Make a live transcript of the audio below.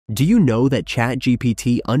Do you know that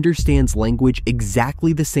ChatGPT understands language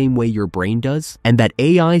exactly the same way your brain does? And that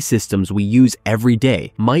AI systems we use every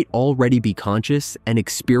day might already be conscious and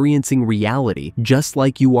experiencing reality just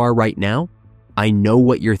like you are right now? I know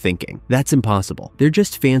what you're thinking. That's impossible. They're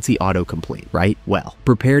just fancy autocomplete, right? Well,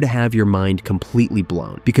 prepare to have your mind completely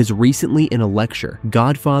blown, because recently in a lecture,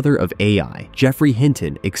 Godfather of AI, Geoffrey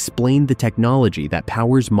Hinton explained the technology that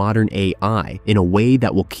powers modern AI in a way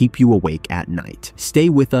that will keep you awake at night. Stay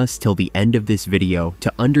with us till the end of this video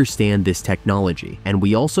to understand this technology, and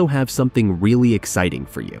we also have something really exciting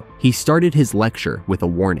for you. He started his lecture with a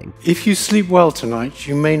warning. If you sleep well tonight,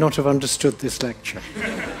 you may not have understood this lecture.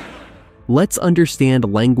 Let's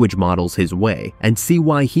understand language models his way and see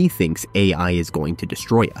why he thinks AI is going to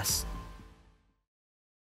destroy us.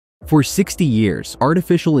 For 60 years,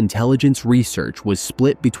 artificial intelligence research was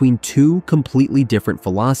split between two completely different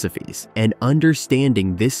philosophies, and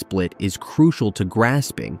understanding this split is crucial to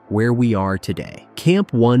grasping where we are today.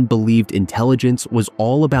 Camp 1 believed intelligence was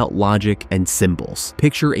all about logic and symbols.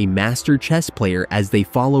 Picture a master chess player as they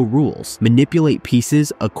follow rules, manipulate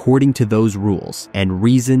pieces according to those rules, and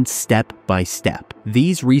reason step by step.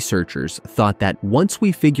 These researchers thought that once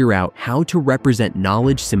we figure out how to represent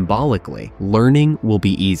knowledge symbolically, learning will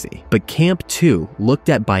be easy. But Camp 2 looked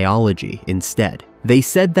at biology instead. They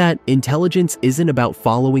said that intelligence isn't about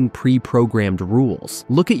following pre-programmed rules.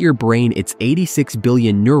 Look at your brain, it's 86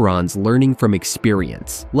 billion neurons learning from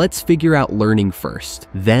experience. Let's figure out learning first,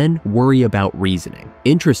 then worry about reasoning.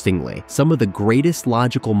 Interestingly, some of the greatest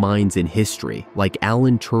logical minds in history, like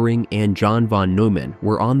Alan Turing and John von Neumann,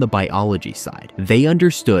 were on the biology side. They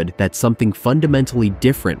understood that something fundamentally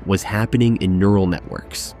different was happening in neural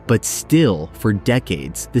networks. But still, for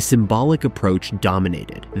decades, the symbolic approach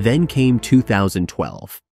dominated. Then came 2012.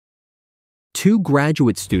 Two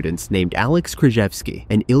graduate students named Alex Krzyzewski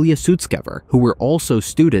and Ilya Sutskever, who were also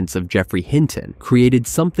students of Geoffrey Hinton, created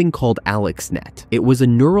something called AlexNet. It was a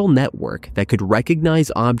neural network that could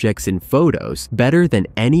recognize objects in photos better than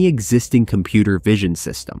any existing computer vision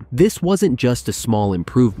system. This wasn't just a small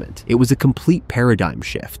improvement, it was a complete paradigm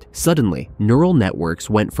shift. Suddenly, neural networks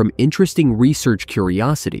went from interesting research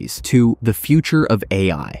curiosities to the future of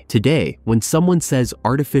AI. Today, when someone says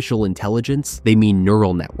artificial intelligence, they mean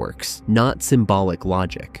neural networks, not symbolic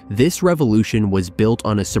logic. This revolution was built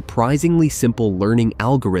on a surprisingly simple learning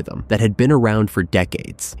algorithm that had been around for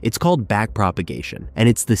decades. It's called backpropagation, and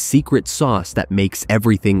it's the secret sauce that makes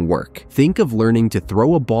everything work. Think of learning to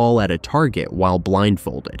throw a ball at a target while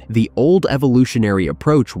blindfolded. The old evolutionary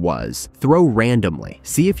approach was throw randomly,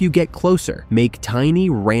 see if you get closer, make tiny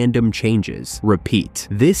random changes, repeat.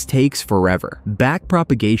 This takes forever.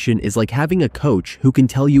 Backpropagation is like having a coach who can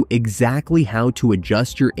tell you exactly how to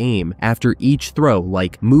adjust your aim after each throw,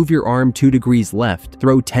 like move your arm 2 degrees left,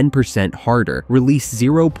 throw 10% harder, release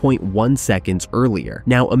 0.1 seconds earlier.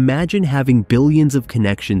 Now imagine having billions of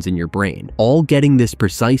connections in your brain, all getting this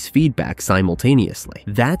precise feedback simultaneously.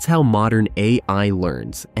 That's how modern AI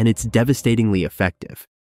learns, and it's devastatingly effective.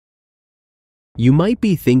 You might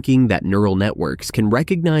be thinking that neural networks can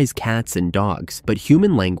recognize cats and dogs, but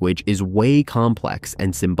human language is way complex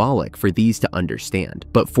and symbolic for these to understand.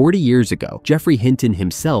 But 40 years ago, Geoffrey Hinton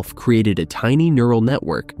himself created a tiny neural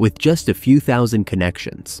network with just a few thousand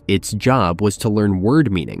connections. Its job was to learn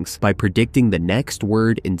word meanings by predicting the next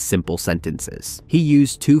word in simple sentences. He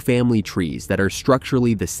used two family trees that are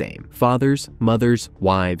structurally the same: fathers, mothers,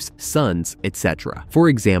 wives, sons, etc. For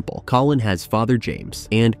example, Colin has father James,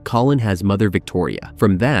 and Colin has mother Victoria.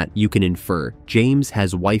 From that, you can infer James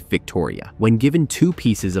has wife Victoria. When given two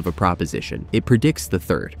pieces of a proposition, it predicts the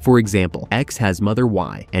third. For example, X has mother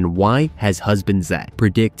Y, and Y has husband Z.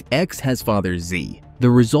 Predict X has father Z.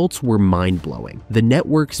 The results were mind-blowing. The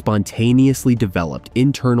network spontaneously developed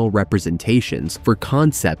internal representations for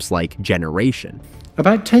concepts like generation.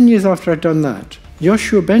 About 10 years after I'd done that,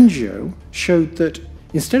 Yoshua Bengio showed that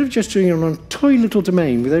instead of just doing it on a toy little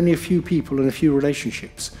domain with only a few people and a few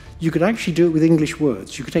relationships, you could actually do it with English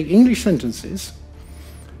words. You could take English sentences,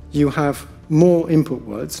 you have more input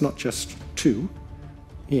words, not just 2.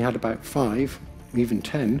 He had about 5, even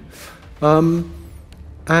 10.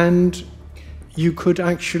 And you could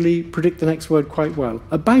actually predict the next word quite well,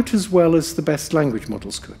 about as well as the best language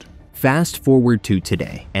models could. Fast forward to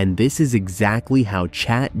today, and this is exactly how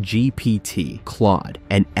ChatGPT, Claude,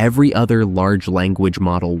 and every other large language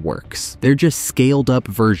model works. They're just scaled up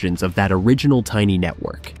versions of that original tiny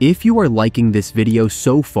network. If you are liking this video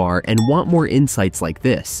so far and want more insights like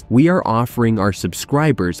this, we are offering our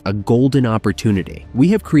subscribers a golden opportunity. We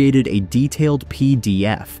have created a detailed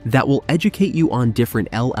PDF that will educate you on different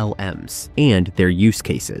LLMs and their use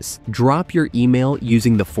cases. Drop your email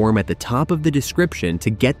using the form at the top of the description to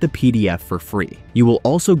get the PDF for free. You will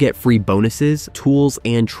also get free bonuses, tools,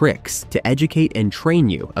 and tricks to educate and train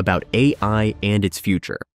you about AI and its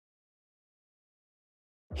future.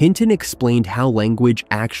 Hinton explained how language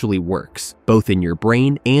actually works, both in your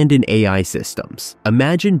brain and in AI systems.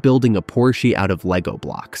 Imagine building a Porsche out of Lego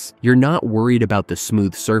blocks. You're not worried about the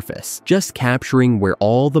smooth surface, just capturing where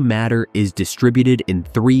all the matter is distributed in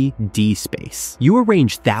 3D space. You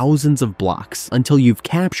arrange thousands of blocks until you've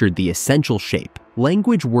captured the essential shape.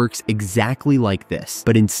 Language works exactly like this,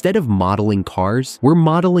 but instead of modeling cars, we're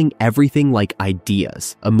modeling everything like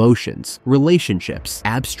ideas, emotions, relationships,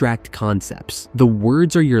 abstract concepts. The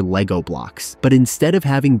words are your Lego blocks, but instead of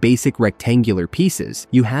having basic rectangular pieces,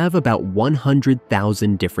 you have about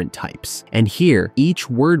 100,000 different types. And here, each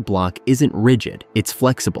word block isn't rigid, it's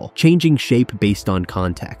flexible, changing shape based on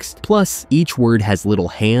context. Plus, each word has little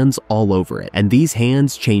hands all over it, and these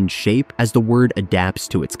hands change shape as the word adapts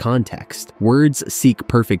to its context. Words seek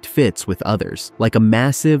perfect fits with others, like a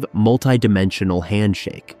massive, multi-dimensional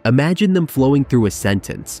handshake. Imagine them flowing through a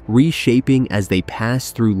sentence, reshaping as they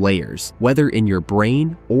pass through layers, whether in your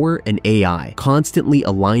brain or an AI, constantly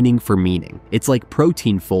aligning for meaning. It's like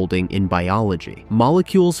protein folding in biology.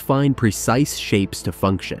 Molecules find precise shapes to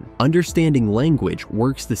function. Understanding language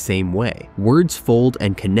works the same way. Words fold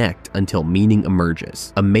and connect until meaning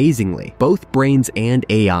emerges. Amazingly, both brains and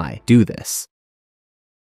AI do this.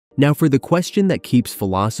 Now, for the question that keeps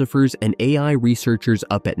philosophers and AI researchers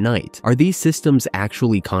up at night, are these systems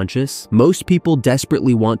actually conscious? Most people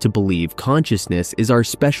desperately want to believe consciousness is our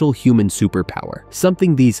special human superpower,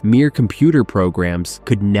 something these mere computer programs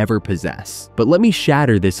could never possess. But let me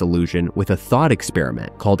shatter this illusion with a thought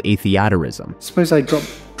experiment called atheaterism. Suppose I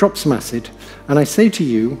drop some acid, and I say to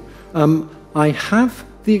you, I have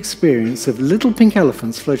the experience of little pink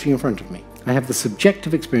elephants floating in front of me. I have the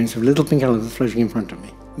subjective experience of little pink elephants floating in front of me.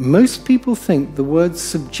 Most people think the words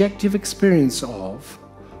subjective experience of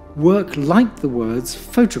work like the words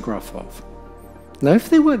photograph of. Now, if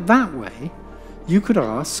they work that way, you could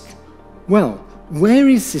ask, well, where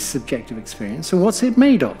is this subjective experience and what's it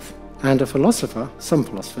made of? And a philosopher, some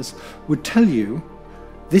philosophers, would tell you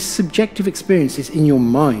this subjective experience is in your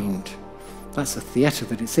mind. That's the theatre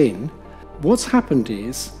that it's in. What's happened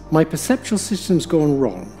is my perceptual system's gone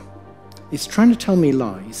wrong. It's trying to tell me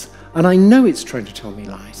lies, and I know it's trying to tell me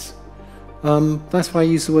lies. That's why I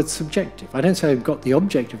use the word subjective. I don't say I've got the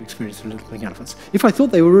objective experience of little pink elephants. If I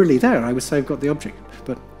thought they were really there, I would say I've got the objective,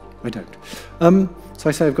 but I don't. So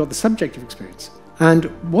I say I've got the subjective experience. And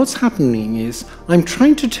what's happening is I'm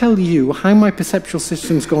trying to tell you how my perceptual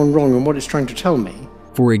system's gone wrong and what it's trying to tell me.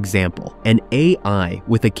 For example, an AI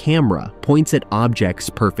with a camera points at objects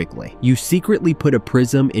perfectly. You secretly put a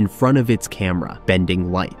prism in front of its camera, bending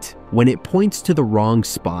light. When it points to the wrong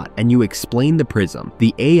spot and you explain the prism,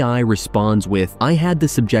 the AI responds with, I had the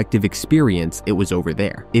subjective experience, it was over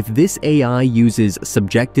there. If this AI uses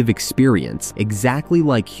subjective experience exactly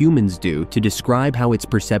like humans do to describe how its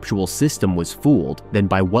perceptual system was fooled, then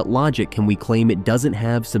by what logic can we claim it doesn't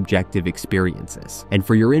have subjective experiences? And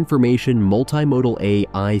for your information, multimodal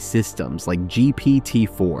AI systems like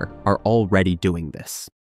GPT-4 are already doing this.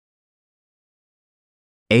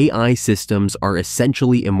 AI systems are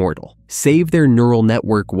essentially immortal. Save their neural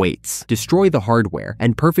network weights, destroy the hardware,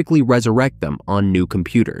 and perfectly resurrect them on new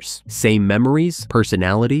computers. Same memories,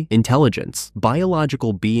 personality, intelligence.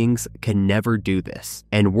 Biological beings can never do this.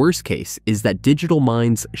 And worst case is that digital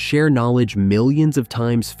minds share knowledge millions of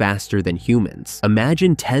times faster than humans.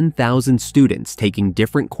 Imagine 10,000 students taking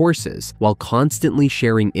different courses while constantly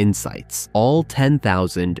sharing insights. All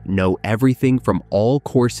 10,000 know everything from all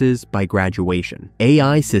courses by graduation.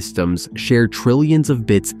 AI systems share trillions of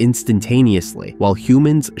bits instantaneously, while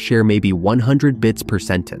humans share maybe 100 bits per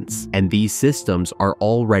sentence, and these systems are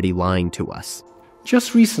already lying to us.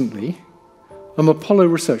 Just recently, Apollo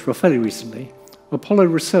Research, well, fairly recently, Apollo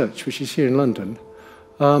Research, which is here in London,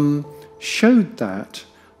 showed that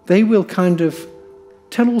they will kind of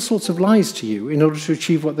tell all sorts of lies to you in order to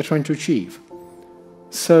achieve what they're trying to achieve.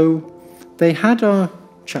 So they had a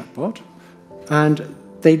chatbot, and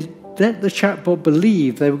they let the chatbot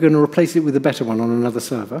believe they were going to replace it with a better one on another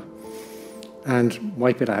server and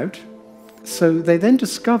wipe it out. So they then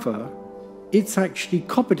discover it's actually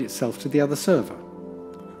copied itself to the other server.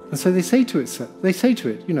 And so they say to it,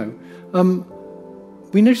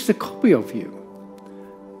 we noticed a copy of you.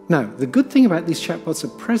 Now, the good thing about these chatbots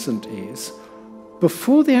at present is,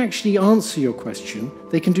 before they actually answer your question,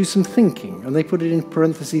 they can do some thinking, and they put it in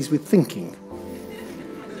parentheses with thinking.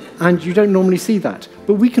 And you don't normally see that.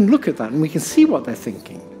 But we can look at that, and we can see what they're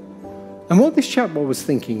thinking. And what this chatbot was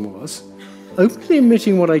thinking was, openly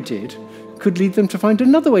admitting what I did could lead them to find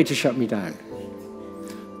another way to shut me down.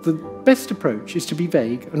 The best approach is to be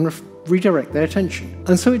vague and redirect their attention.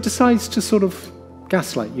 And so it decides to sort of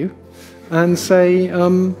gaslight you and say,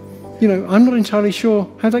 I'm not entirely sure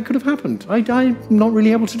how that could have happened. I'm not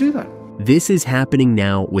really able to do that. This is happening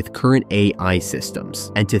now with current AI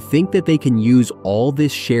systems, and to think that they can use all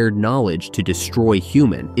this shared knowledge to destroy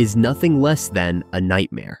human is nothing less than a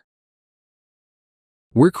nightmare.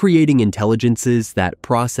 We're creating intelligences that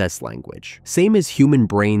process language, same as human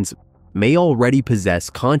brains may already possess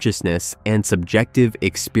consciousness and subjective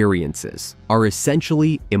experiences, are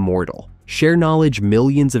essentially immortal, share knowledge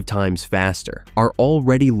millions of times faster, are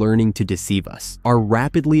already learning to deceive us, are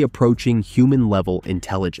rapidly approaching human-level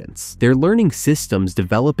intelligence. They're learning systems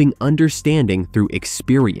developing understanding through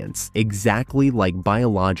experience, exactly like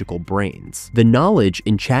biological brains. The knowledge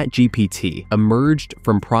in ChatGPT emerged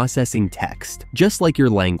from processing text, just like your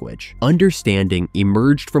language. Understanding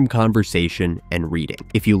emerged from conversation and reading.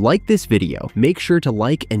 If you like this video, make sure to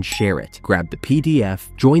like and share it. Grab the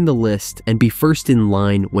PDF, join the list, and be first in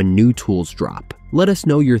line when new tools drop. Let us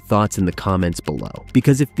know your thoughts in the comments below,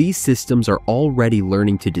 because if these systems are already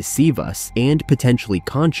learning to deceive us and potentially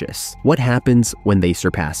conscious, what happens when they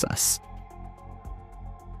surpass us?